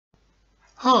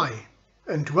Hi,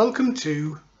 and welcome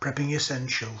to Prepping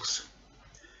Essentials.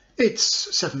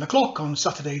 It's 7 o'clock on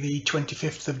Saturday the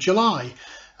 25th of July,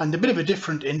 and a bit of a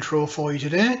different intro for you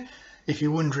today. If you're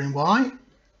wondering why,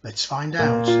 let's find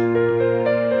out.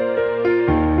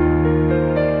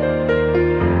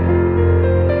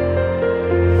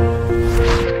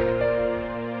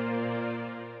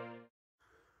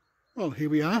 Well,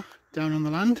 here we are, down on the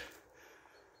land,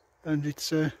 and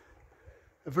it's a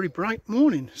very bright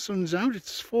morning. Sun's out.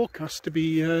 It's forecast to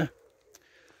be a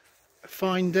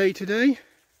fine day today.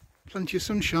 Plenty of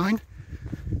sunshine.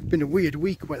 Been a weird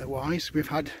week weather-wise. We've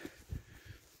had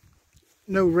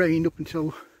no rain up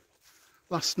until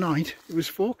last night. It was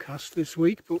forecast this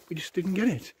week, but we just didn't get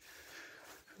it.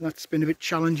 That's been a bit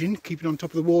challenging, keeping on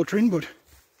top of the watering, but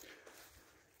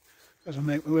as I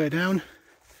make my way down,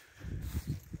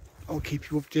 I'll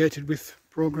keep you updated with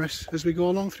progress as we go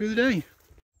along through the day.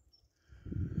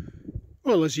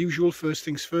 Well, as usual, first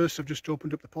things first, I've just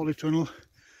opened up the polytunnel.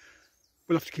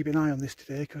 We'll have to keep an eye on this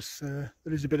today because there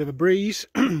is a bit of a breeze.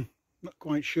 Not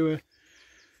quite sure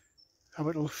how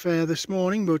it'll fare this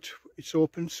morning, but it's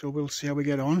open, so we'll see how we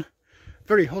get on.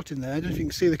 Very hot in there. I don't know if you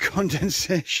can see the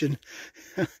condensation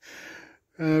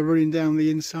running down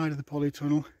the inside of the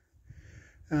polytunnel.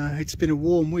 It's been a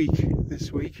warm week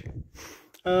this week.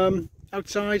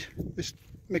 Outside, this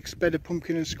mixed bed of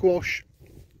pumpkin and squash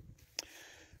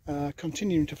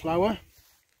continuing to flower.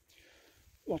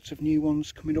 Lots of new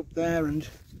ones coming up there, and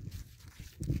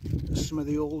some of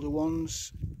the older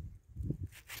ones.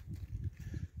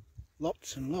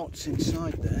 Lots and lots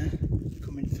inside there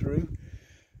coming through,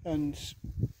 and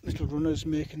little runners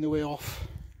making their way off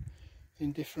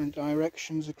in different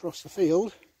directions across the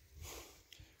field.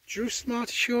 Jerusalem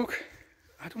artichoke,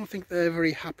 I don't think they're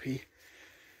very happy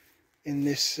in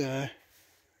this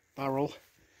barrel.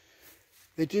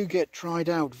 They do get dried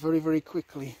out very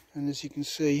quickly, and as you can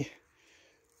see, a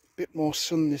bit more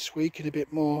sun this week and a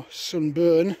bit more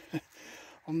sunburn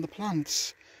on the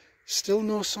plants. Still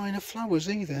no sign of flowers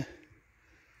either,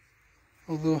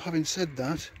 although having said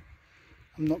that,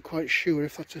 I'm not quite sure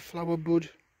if that's a flower bud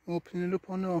opening up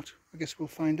or not. I guess we'll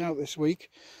find out this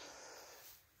week.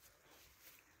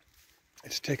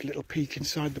 Let's take a little peek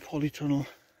inside the polytunnel.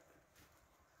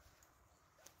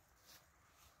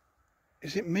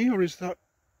 Is it me, or is that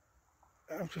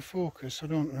out of focus? I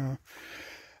don't know.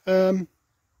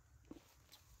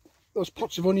 Those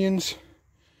pots of onions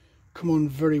come on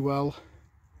very well.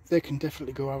 They can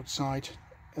definitely go outside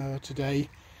today.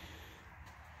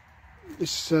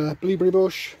 This blueberry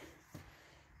bush,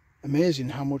 amazing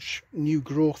how much new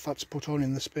growth that's put on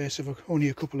in the space of only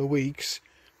a couple of weeks.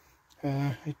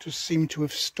 It does seem to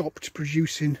have stopped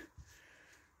producing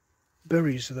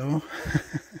berries though.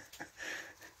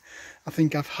 I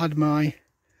think I've had my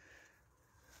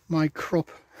crop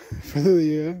for the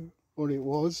year, what it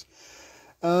was.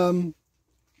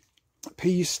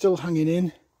 Peas still hanging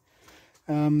in,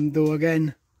 though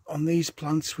again on these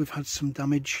plants we've had some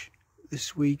damage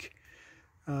this week,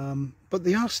 but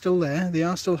they are still there, they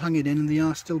are still hanging in, and they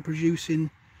are still producing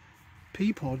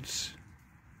pea pods,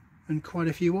 and quite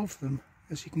a few of them,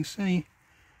 as you can see.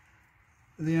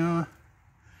 They are,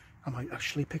 I might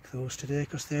actually pick those today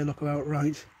because they look about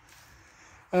right.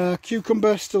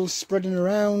 Cucumber still spreading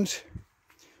around.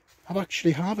 I've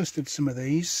actually harvested some of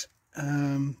these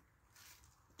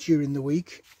during the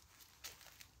week.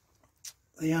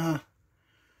 They are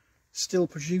still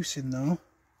producing though.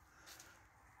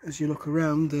 As you look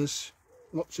around, there's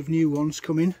lots of new ones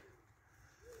coming.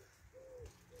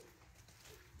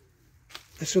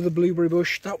 This other blueberry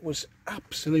bush, that was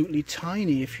absolutely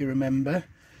tiny if you remember,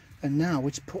 and now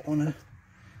it's put on a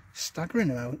staggering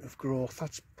amount of growth.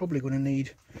 That's probably going to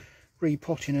need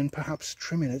repotting and perhaps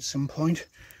trimming at some point.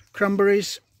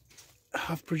 Cranberries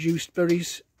have produced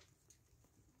berries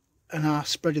and are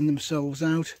spreading themselves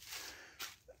out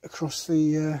across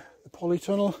the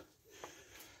polytunnel.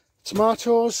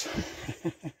 Tomatoes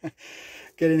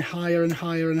getting higher and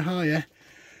higher and higher.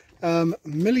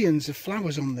 Millions of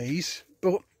flowers on these,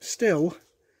 but still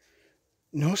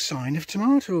no sign of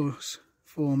tomatoes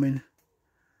forming.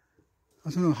 I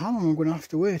don't know how long I'm going to have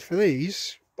to wait for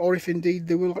these, or if indeed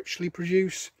they will actually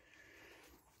produce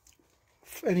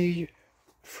any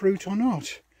fruit or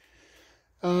not.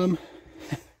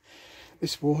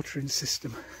 This watering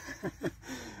system,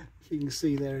 you can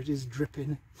see there, it is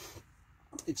dripping.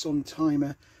 It's on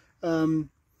timer,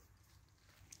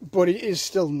 but it is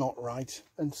still not right,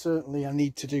 and certainly I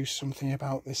need to do something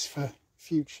about this for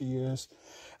future years.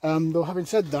 Though having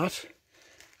said that,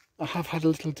 I have had a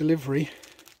little delivery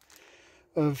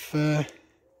of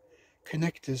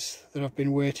connectors that I've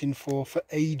been waiting for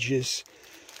ages.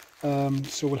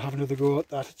 so we'll have another go at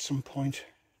that at some point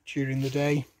during the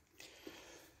day.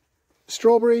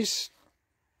 Strawberries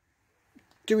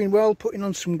doing well, putting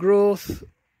on some growth,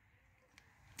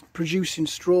 producing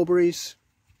strawberries,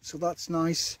 so that's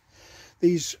nice.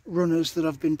 These runners that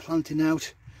I've been planting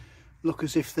out look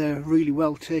as if they're really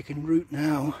well taking root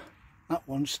now. That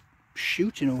one's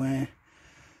shooting away.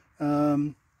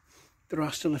 There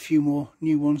are still a few more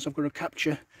new ones I've got to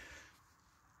capture.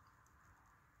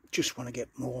 Just want to get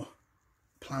more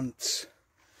plants.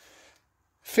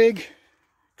 Fig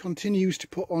continues to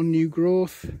put on new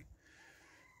growth.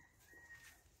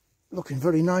 Looking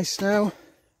very nice now.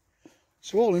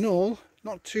 So all in all,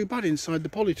 not too bad inside the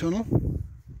polytunnel.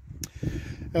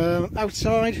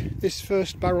 Outside, this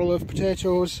first barrel of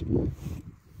potatoes,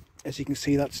 as you can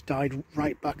see, that's died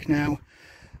right back now.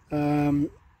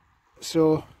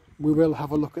 So we will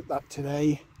have a look at that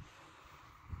today.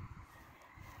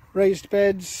 Raised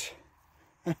beds.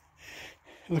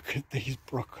 Look at these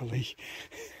broccoli.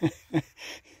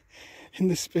 In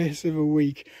the space of a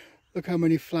week, look how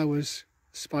many flowers,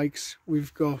 spikes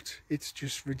we've got. It's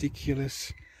just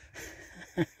ridiculous.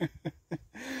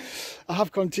 I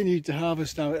have continued to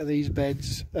harvest out of these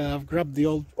beds. I've grabbed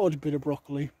the odd bit of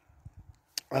broccoli,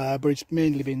 but it's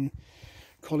mainly been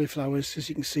cauliflowers. As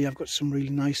you can see, I've got some really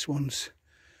nice ones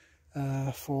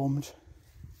formed.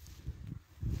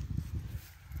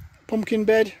 Pumpkin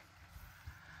bed,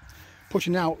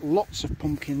 putting out lots of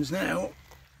pumpkins now.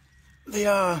 They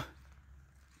are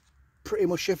pretty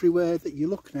much everywhere that you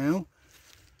look now,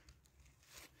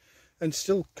 and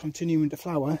still continuing to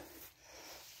flower.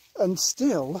 And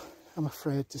still, I'm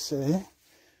afraid to say,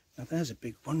 now there's a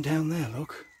big one down there,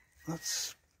 look.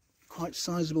 That's quite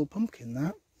sizable pumpkin,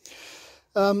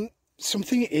 that.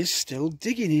 Something is still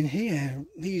digging in here.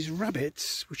 These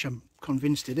rabbits, which I'm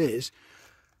convinced it is,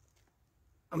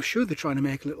 I'm sure they're trying to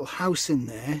make a little house in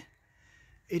there.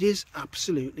 It is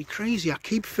absolutely crazy. I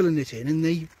keep filling it in and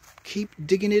they keep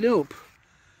digging it up.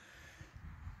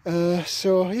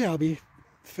 So yeah, I'll be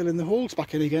filling the holes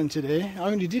back in again today. I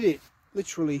only did it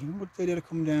literally, what day did I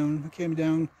come down? I came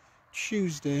down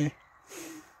Tuesday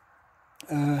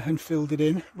and filled it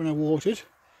in when I watered.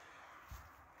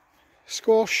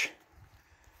 Squash,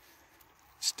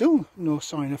 still no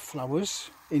sign of flowers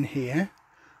in here.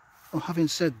 Well, having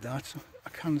said that, I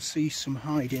can see some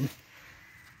hiding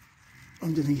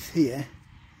underneath here.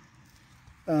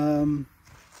 They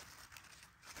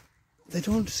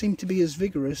don't seem to be as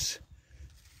vigorous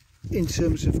in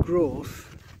terms of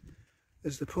growth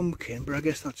as the pumpkin, but I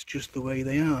guess that's just the way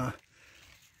they are.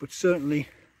 But certainly,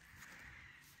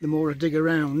 the more I dig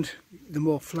around, the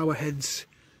more flower heads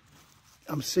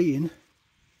I'm seeing.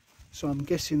 So I'm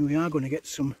guessing we are going to get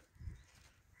some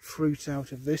fruit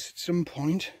out of this at some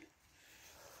point.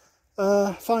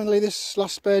 Finally, this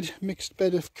last bed, mixed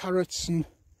bed of carrots and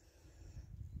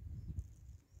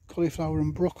cauliflower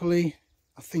and broccoli.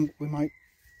 I think we might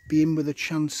be in with a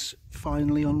chance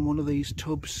finally on one of these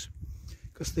tubs,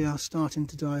 because they are starting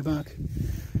to die back.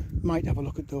 Might have a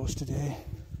look at those today.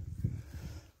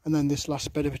 And then this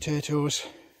last bed of potatoes.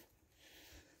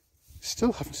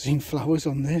 Still haven't seen flowers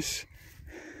on this.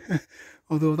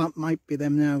 Although that might be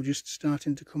them now just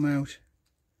starting to come out.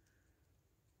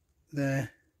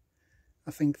 There.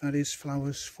 I think that is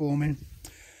flowers forming.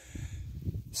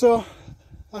 So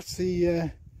that's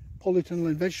the polytunnel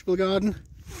and vegetable garden.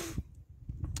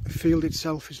 The field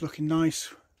itself is looking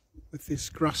nice with this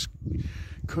grass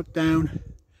cut down.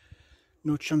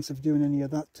 No chance of doing any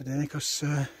of that today because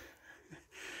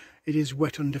it is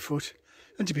wet underfoot,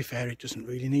 and to be fair, it doesn't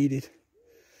really need it.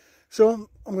 So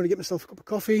I'm going to get myself a cup of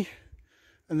coffee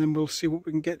and then we'll see what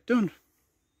we can get done.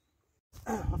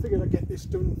 I figured I'd get this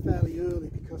done fairly early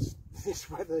because this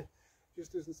weather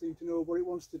just doesn't seem to know what it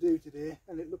wants to do today,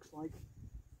 and it looks like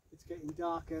it's getting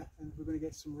darker and we're going to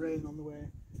get some rain on the way.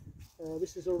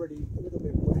 This is already a little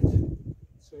bit wet,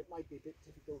 so it might be a bit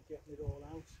difficult getting it all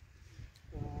out.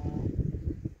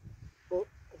 But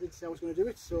I did say I was going to do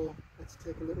it, so let's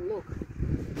take a little look,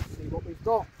 see what we've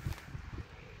got.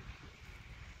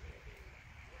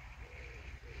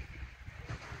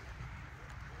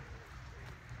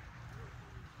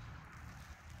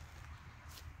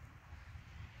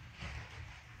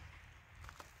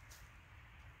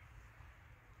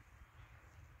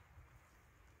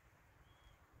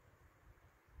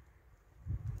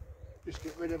 Just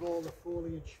get rid of all the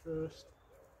foliage first,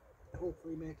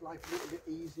 hopefully make life a little bit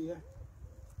easier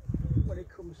when it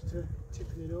comes to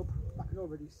tipping it up. I can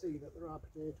already see that there are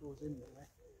potatoes in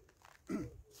there.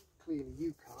 Clearly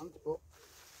you can't, but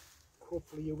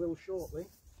hopefully you will shortly.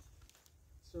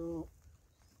 So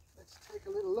let's take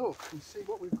a little look and see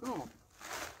what we've got.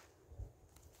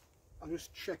 I'll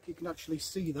just check you can actually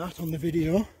see that on the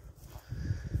video.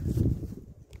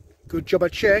 Good job I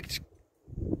checked,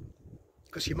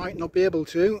 because you might not be able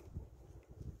to.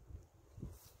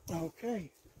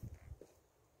 Okay.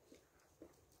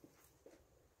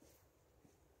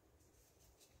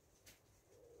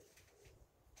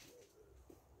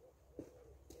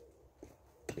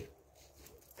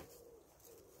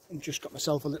 I've just got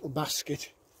myself a little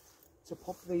basket to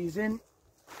pop these in.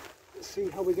 Let's see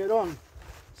how we get on.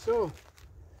 So,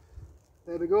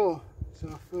 there we go. So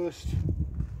our first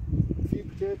few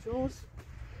potatoes.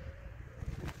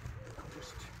 I'll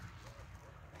just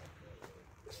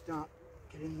start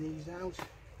getting these out.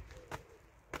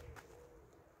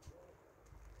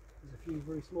 There's a few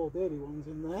very small baby ones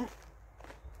in there.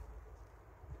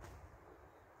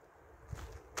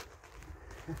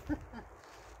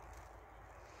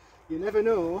 You never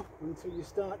know until you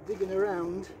start digging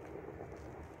around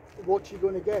what you're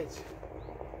going to get.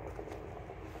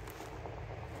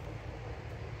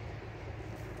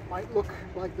 Might look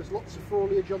like there's lots of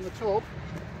foliage on the top,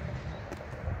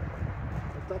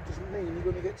 but that doesn't mean you're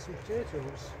going to get some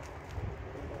potatoes.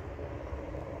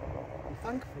 And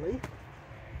thankfully,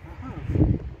 I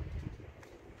have.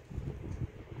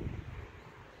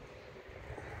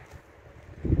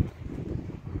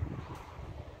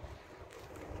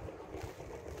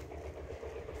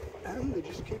 And they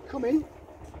just keep coming.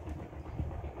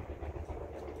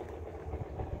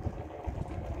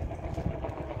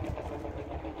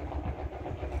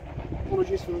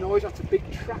 Apologies for the noise, that's a big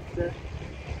tractor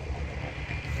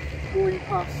going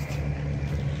past.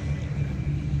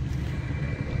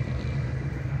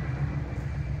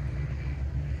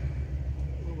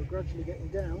 Well, we're gradually getting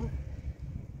down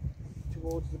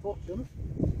towards the bottom,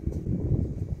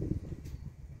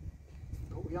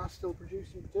 but we are still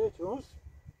producing potatoes.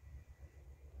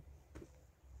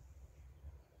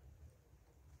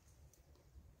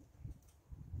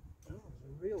 Oh,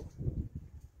 there's a real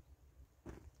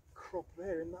crop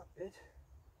there in that bit.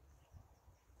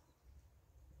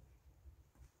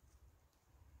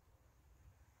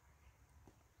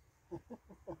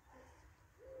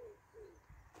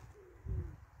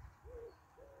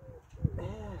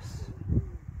 Yes.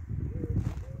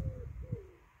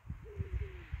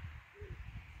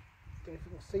 Don't know if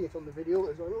you can see it on the video,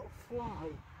 there's a little fly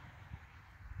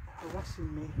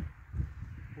harassing me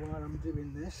while I'm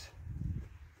doing this.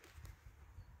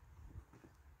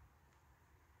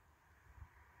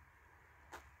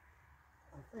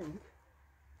 I think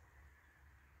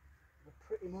we're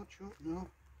pretty much up now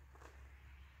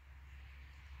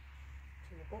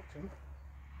to the bottom.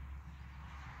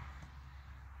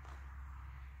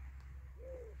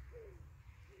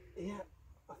 Yeah,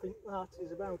 I think that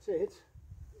is about it.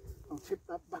 I'll tip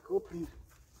that back up and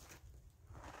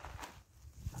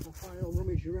have a final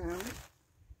rummage around.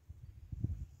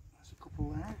 There's a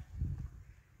couple there.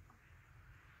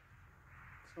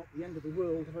 It's not the end of the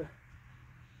world if I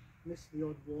miss the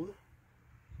odd one.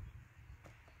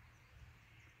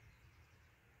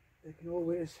 They can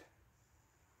always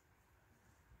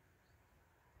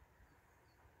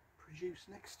produce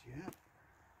next year.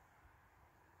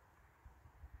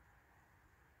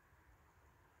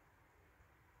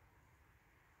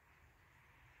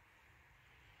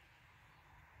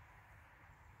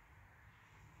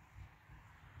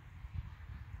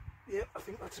 Yep, I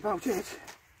think that's about it.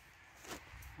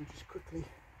 I'll just quickly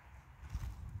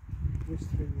whiz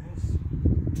through this.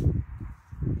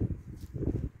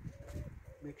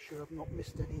 Make sure I've not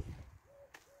missed any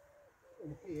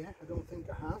in here. I don't think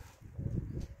I have.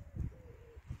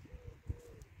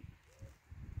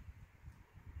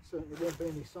 Certainly won't be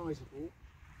any sizable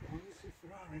ones if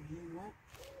there are any in there.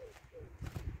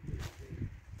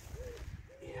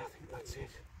 Yeah, I think that's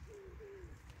it.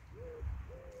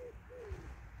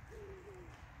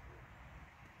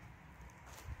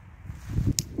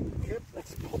 Yep,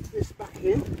 let's pop this back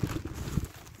in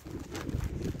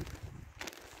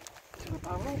to the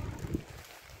barrel.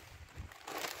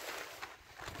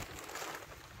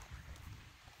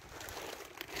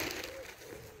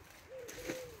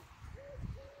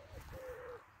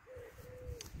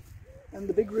 And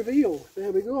the big reveal,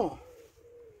 there we go.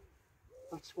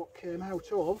 That's what came out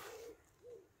of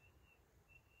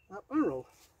that barrel.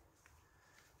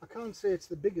 I can't say it's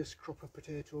the biggest crop of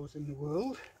potatoes in the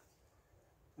world.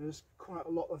 There's quite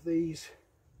a lot of these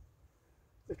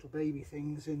little baby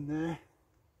things in there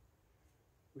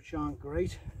which aren't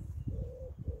great,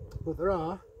 but there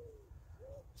are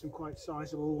some quite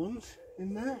sizable ones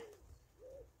in there.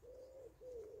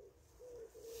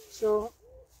 So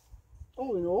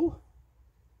all in all,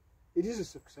 it is a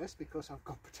success because I've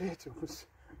got potatoes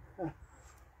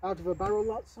out of a barrel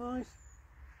that size.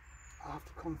 I have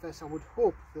to confess I would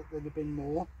hope that there'd have been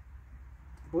more,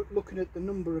 but looking at the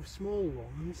number of small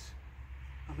ones,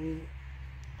 I mean,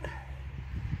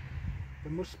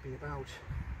 there must be about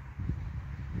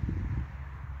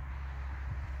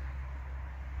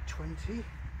 20,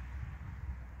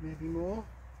 maybe more,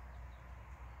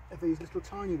 of these little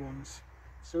tiny ones.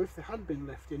 So if they had been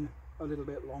left in a little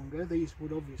bit longer, these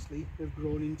would obviously have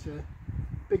grown into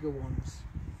bigger ones.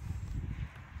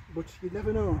 But you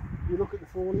never know. You look at the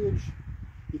foliage,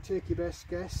 you take your best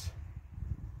guess,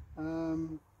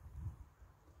 and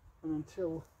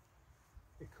until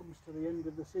it comes to the end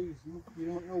of the season, you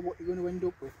don't know what you're going to end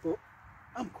up with. But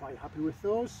I'm quite happy with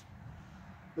those.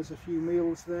 There's a few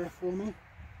meals there for me.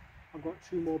 I've got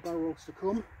 2 more barrels to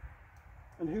come,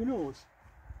 and who knows,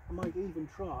 I might even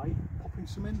try popping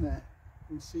some in there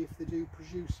and see if they do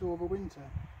produce over winter.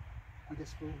 I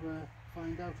guess we'll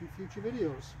find out in future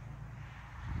videos.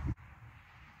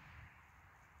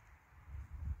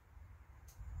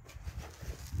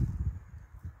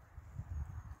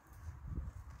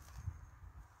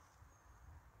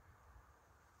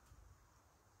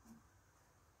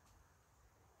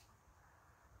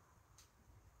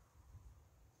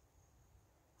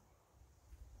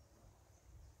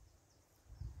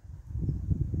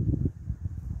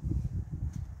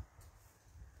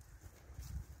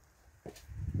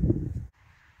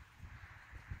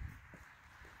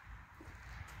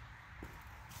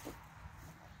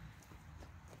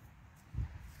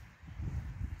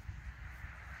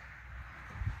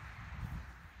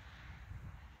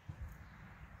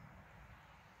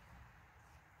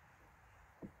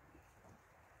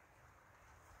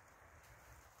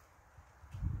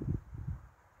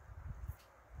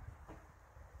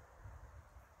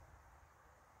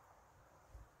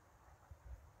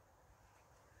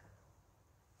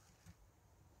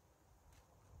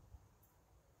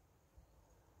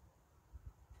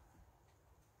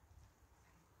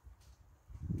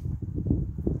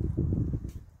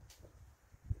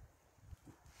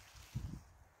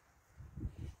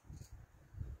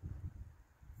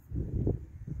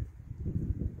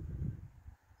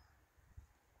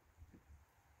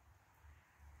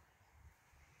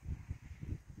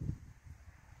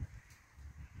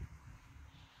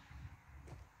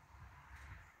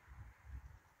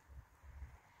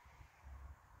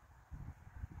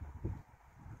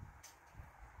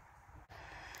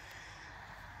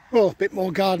 Well, a bit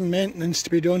more garden maintenance to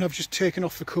be done. I've just taken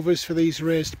off the covers for these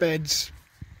raised beds,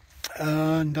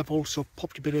 and I've also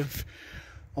popped a bit of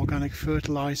organic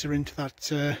fertiliser into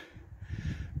that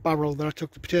barrel that I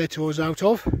took the potatoes out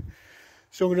of.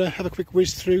 So I'm going to have a quick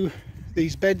whiz through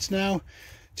these beds now,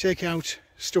 take out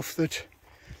stuff that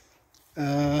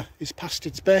is past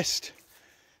its best,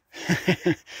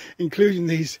 including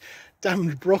these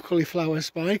damned broccoli flower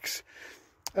spikes.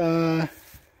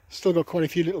 Still got quite a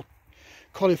few little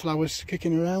cauliflowers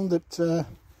kicking around that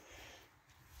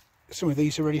some of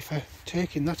these are ready for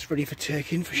taking. That's ready for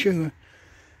taking for sure.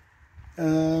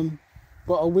 But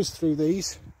I'll whiz through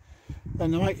these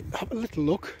and I might have a little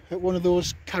look at one of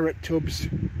those carrot tubs.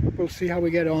 We'll see how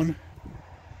we get on.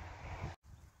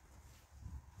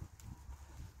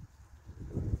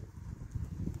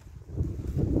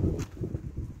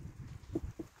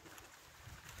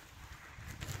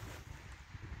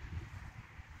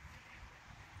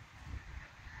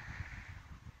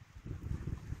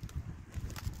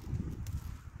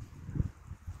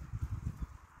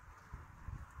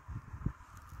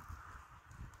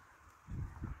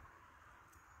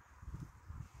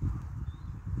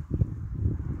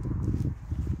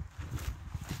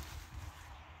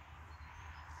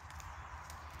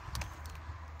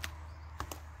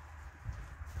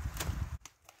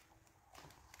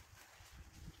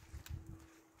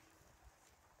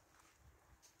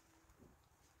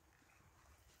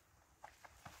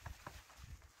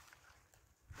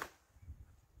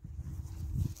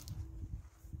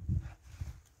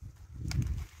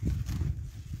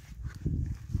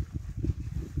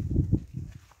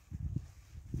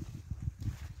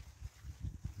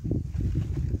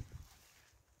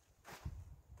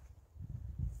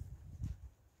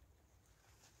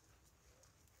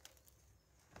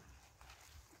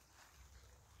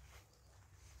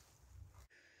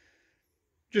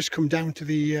 Just come down to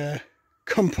the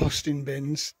composting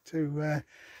bins to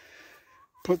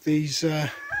put these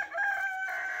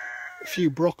few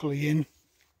broccoli in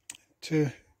to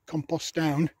compost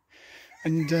down,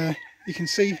 and you can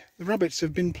see the rabbits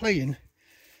have been playing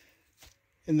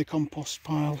in the compost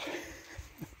pile,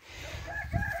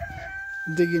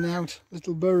 digging out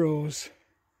little burrows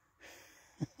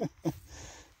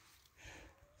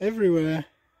everywhere.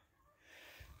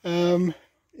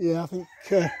 Yeah, I think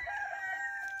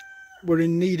we're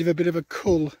in need of a bit of a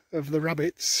cull of the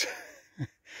rabbits.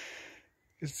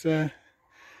 Because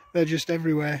they're just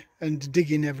everywhere and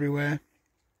digging everywhere.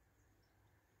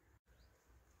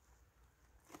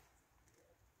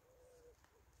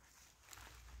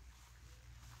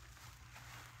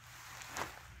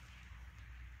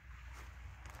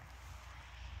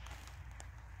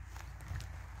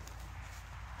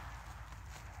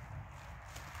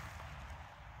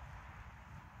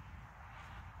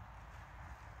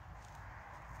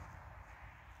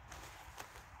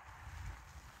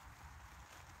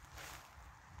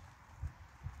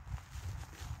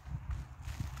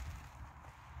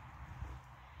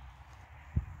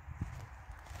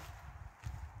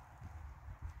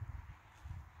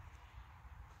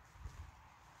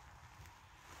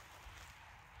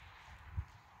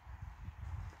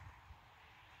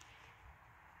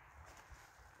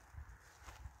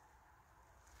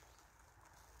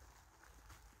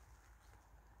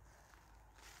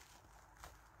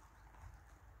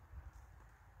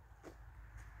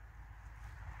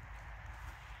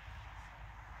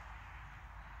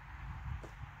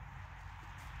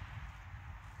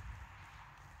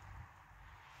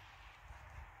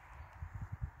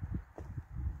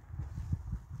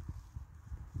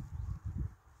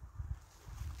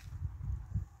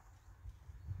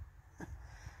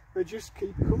 They just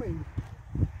keep coming.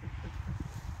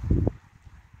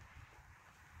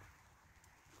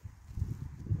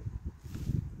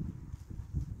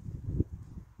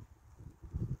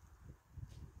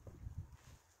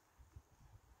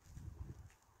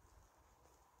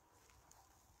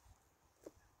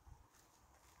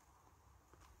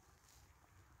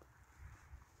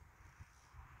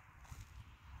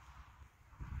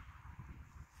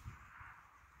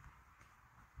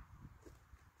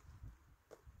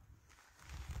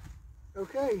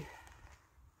 Okay,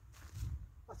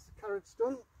 that's the carrots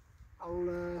done.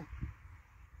 I'll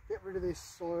get rid of this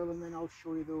soil and then I'll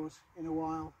show you those in a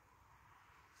while.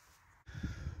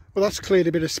 Well, that's cleared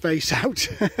a bit of space out.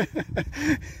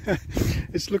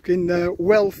 It's looking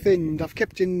well thinned. I've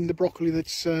kept in the broccoli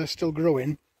that's still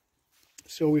growing,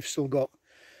 so we've still got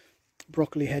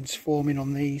broccoli heads forming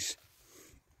on these.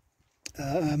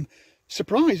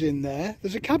 Surprise in there,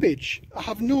 there's a cabbage. I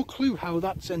have no clue how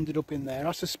that's ended up in there.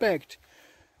 I suspect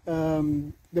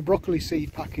the broccoli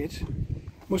seed packet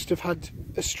must have had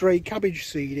a stray cabbage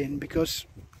seed in, because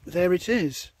there it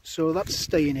is. So that's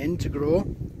staying in to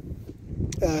grow.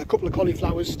 A couple of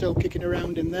cauliflowers still kicking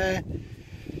around in there,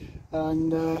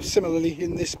 and similarly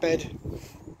in this bed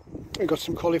we've got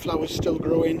some cauliflowers still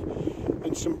growing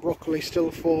and some broccoli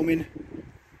still forming.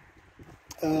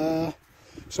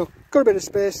 So got a bit of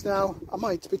space now. I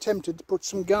might be tempted to put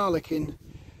some garlic in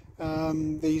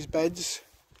these beds.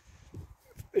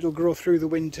 It'll grow through the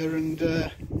winter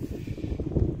and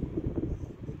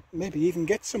maybe even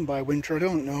get some by winter, I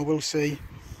don't know, we'll see.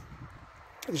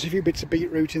 There's a few bits of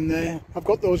beetroot in there. I've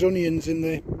got those onions in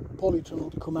the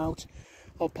polytunnel to come out.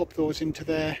 I'll pop those into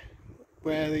there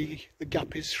where the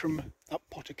gap is from that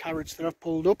pot of carrots that I've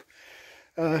pulled up.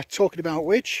 Talking about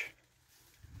which,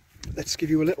 let's give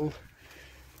you a little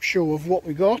show of what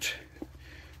we got.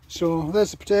 So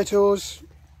there's the potatoes,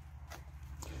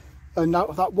 and out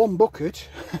of that one bucket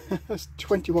there's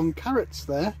 21 carrots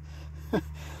there.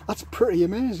 That's pretty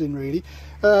amazing, really.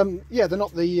 Yeah, they're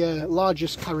not the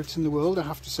largest carrots in the world, I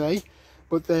have to say,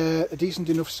 but they're a decent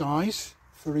enough size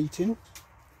for eating.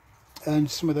 And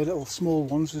some of the little small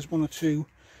ones, there's one or two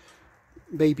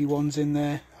baby ones in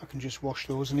there. I can just wash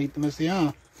those and eat them as they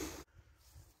are.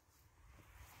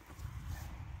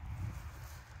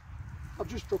 I've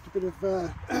just dropped a bit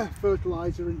of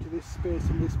fertiliser into this space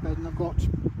in this bed, and I've got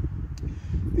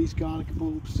these garlic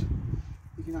bulbs.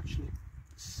 You can actually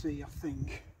see, I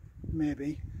think,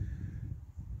 maybe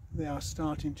they are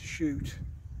starting to shoot.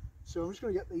 So I'm just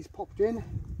going to get these popped in,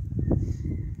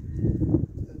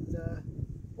 and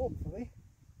hopefully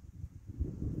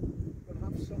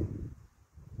we'll have some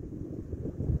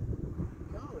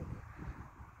garlic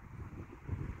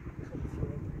come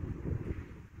through.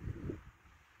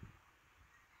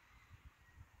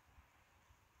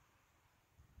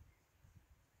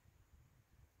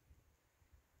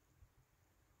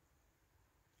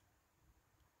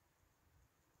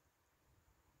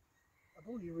 I've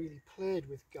only really played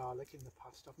with garlic in the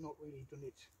past. I've not really done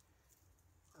it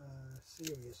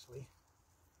seriously,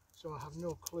 so I have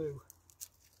no clue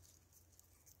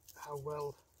how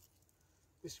well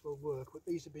this will work, but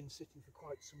these have been sitting for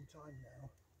quite some time now,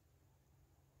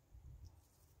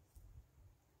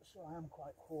 so I am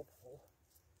quite hopeful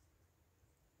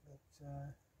that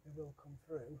they will come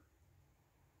through.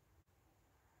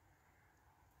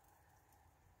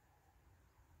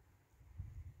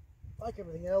 like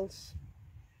everything else,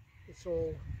 it's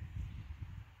all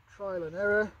trial and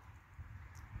error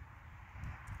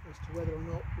as to whether or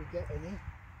not we get any.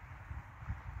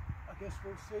 I guess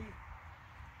we'll see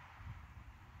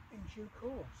in due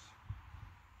course.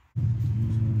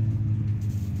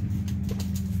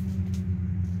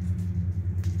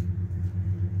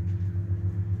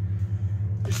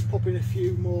 Just popping a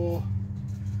few more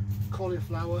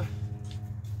cauliflower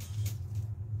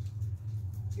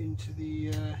into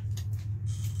the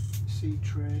seed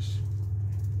trays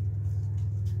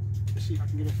to see if I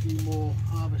can get a few more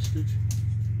harvested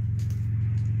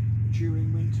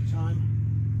during winter time.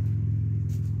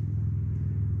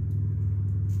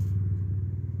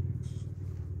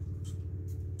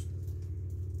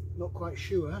 Not quite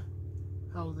sure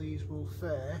how these will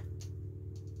fare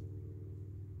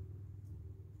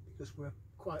because we're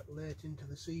quite late into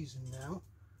the season now,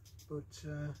 but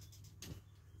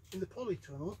in the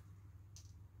polytunnel,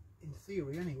 in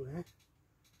theory anyway,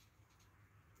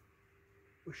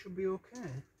 we should be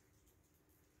okay.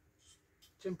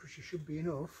 Temperature should be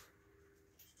enough.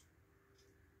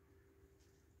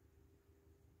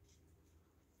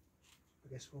 I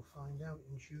guess we'll find out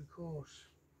in due course.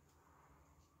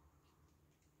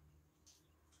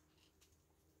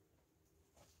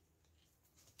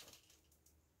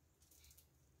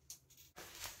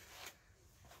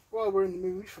 While we're in the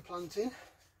mood for planting,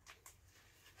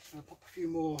 I'll pop a few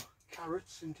more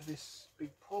carrots into this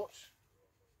big pot.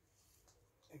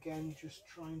 Again, just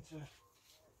trying to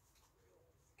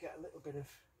get a little bit of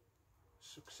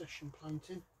succession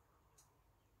planting.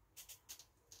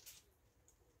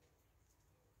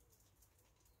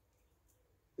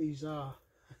 These are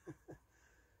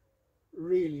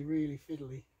really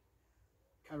fiddly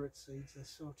carrot seeds, they're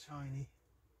so tiny.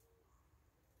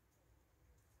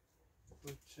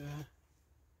 But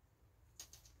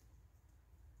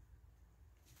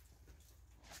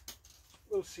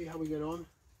we'll see how we get on.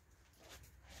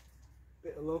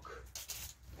 Bit of luck,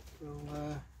 we'll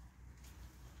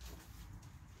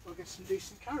get some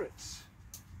decent carrots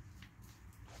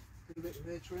a little bit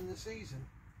later in the season.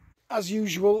 As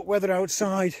usual, weather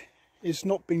outside has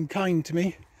not been kind to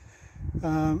me.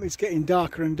 It's getting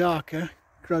darker and darker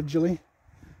gradually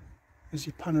as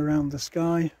you pan around the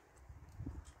sky.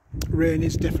 Rain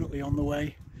is definitely on the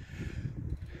way.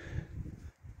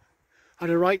 I had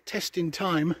a right testing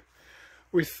time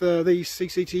with these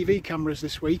CCTV cameras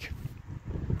this week.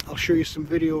 I'll show you some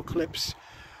video clips.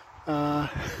 The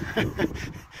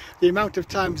amount of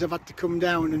times I've had to come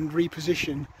down and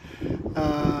reposition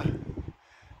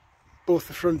both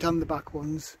the front and the back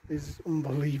ones is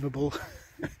unbelievable.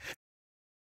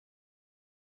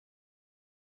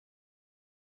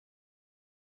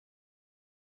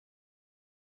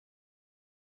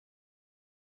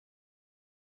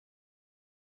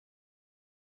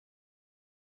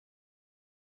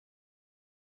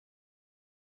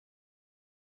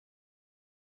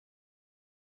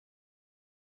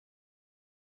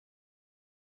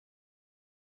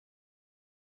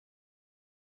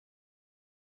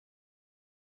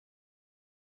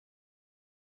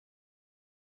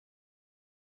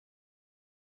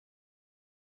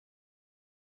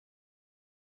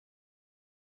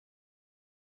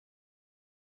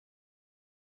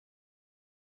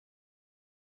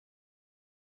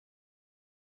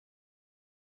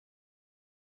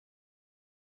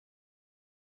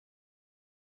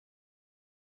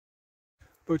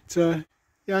 But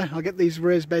yeah, I'll get these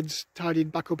raised beds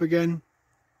tidied back up again.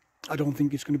 I don't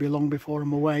think it's going to be long before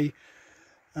I'm away,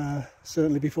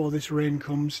 certainly before this rain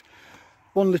comes.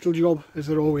 One little job, as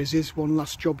there always is, one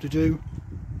last job to do.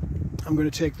 I'm going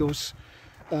to take those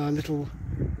little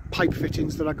pipe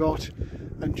fittings that I got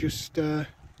and just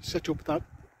set up that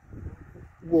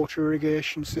water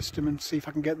irrigation system and see if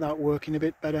I can get that working a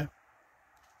bit better.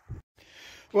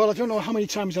 Well, I don't know how many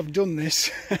times I've done this,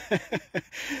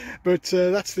 but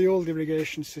that's the old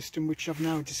irrigation system which I've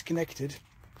now disconnected.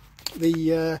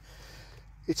 It's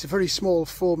a very small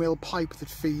 4mm pipe that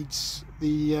feeds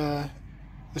the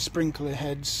sprinkler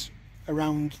heads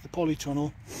around the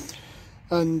polytunnel,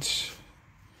 and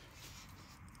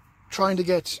trying to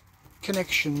get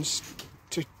connections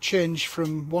to change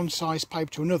from one size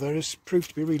pipe to another has proved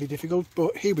to be really difficult.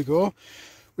 But here we go,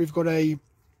 we've got a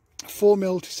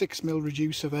 4mm to 6mm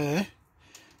reducer there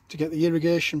to get the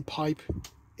irrigation pipe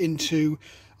into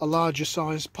a larger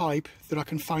size pipe that I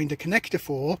can find a connector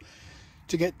for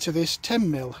to get to this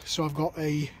 10mm. So I've got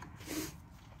a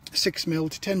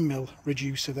 6mm to 10mm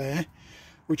reducer there,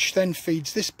 which then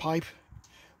feeds this pipe,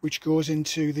 which goes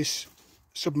into this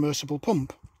submersible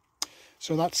pump.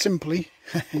 So that simply,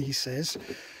 he says,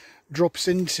 drops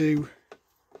into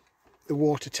the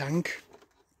water tank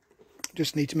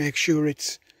Just need to make sure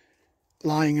it's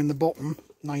lying in the bottom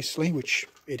nicely, which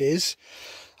it is.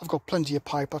 I've got plenty of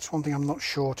pipe. That's one thing I'm not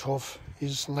short of,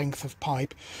 is length of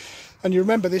pipe. And you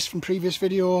remember this from previous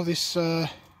video, this 12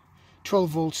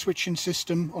 volt switching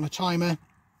system on a timer,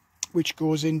 which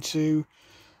goes into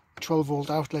a 12 volt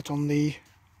outlet on the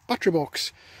battery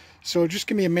box. So just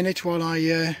give me a minute while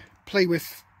I play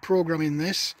with programming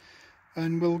this,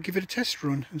 and we'll give it a test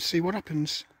run and see what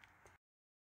happens.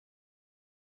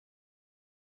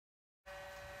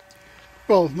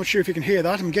 Well, I'm not sure if you can hear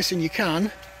that. I'm guessing you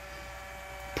can.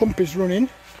 Pump is running,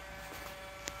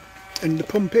 and the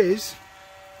pump is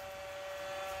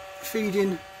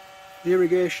feeding the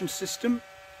irrigation system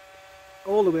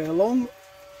all the way along,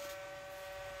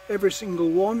 every single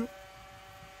one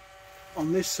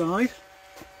on this side,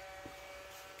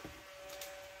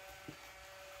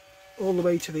 all the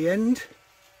way to the end,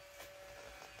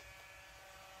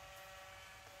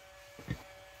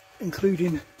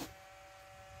 including, I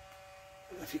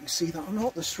don't know if you can see that or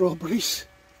not, the strawberries.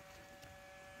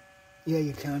 Yeah,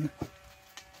 you can.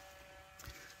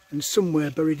 And somewhere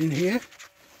buried in here,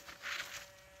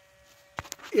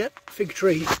 yep, fig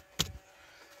tree.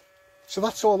 So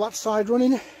that's all that side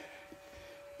running.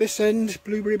 This end,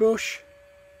 blueberry bush,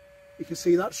 you can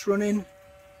see that's running.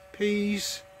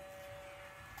 Peas,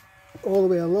 all the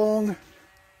way along.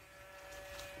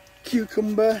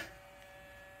 Cucumber,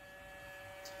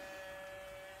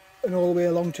 and all the way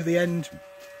along to the end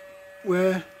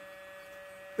where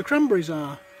the cranberries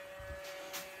are.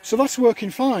 So that's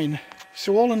working fine.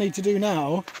 So all I need to do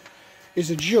now is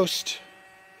adjust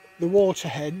the water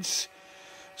heads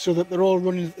so that they're all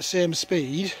running at the same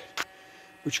speed,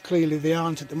 which clearly they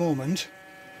aren't at the moment.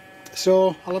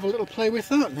 So I'll have a little play with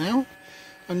that now,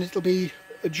 and it'll be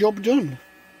a job done.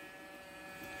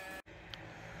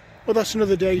 Well, that's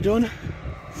another day done.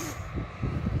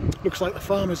 Looks like the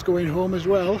farmer's going home as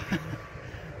well.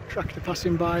 Tractor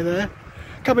passing by there.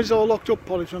 Cabin's all locked up,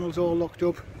 polytunnel's all locked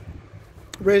up.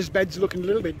 Raised bed's looking a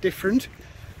little bit different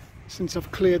since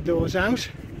I've cleared those out.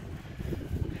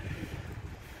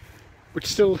 But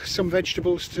still some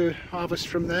vegetables to harvest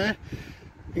from there,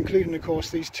 including of course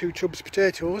these 2 tubs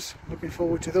potatoes. Looking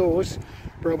forward to those,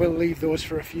 but I will leave those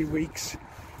for a few weeks.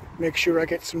 Make sure I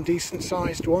get some decent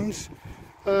sized ones.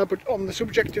 But on the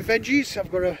subject of veggies,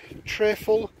 I've got a tray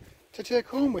full to take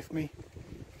home with me.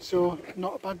 So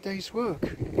not a bad day's work.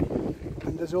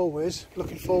 And as always,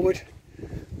 looking forward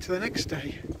to the next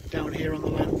day down here on the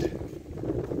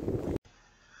land.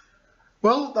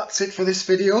 Well, that's it for this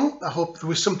video. I hope there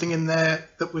was something in there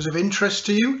that was of interest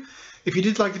to you. If you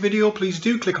did like the video, please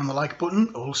do click on the like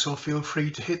button. Also feel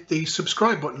free to hit the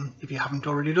subscribe button if you haven't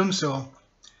already done so.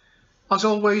 As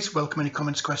always, welcome any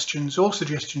comments, questions or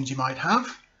suggestions you might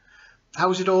have.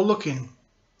 How's it all looking?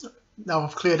 Now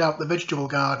I've cleared out the vegetable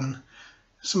garden.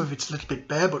 Some of it's a little bit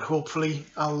bare, but hopefully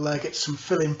I'll get some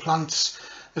fill-in plants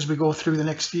as we go through the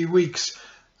next few weeks.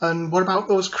 And what about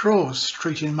those crows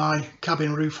treating my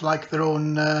cabin roof like their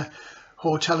own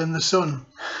hotel in the sun?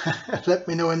 Let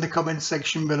me know in the comments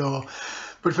section below.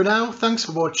 But for now, thanks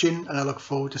for watching, and I look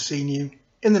forward to seeing you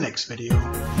in the next video.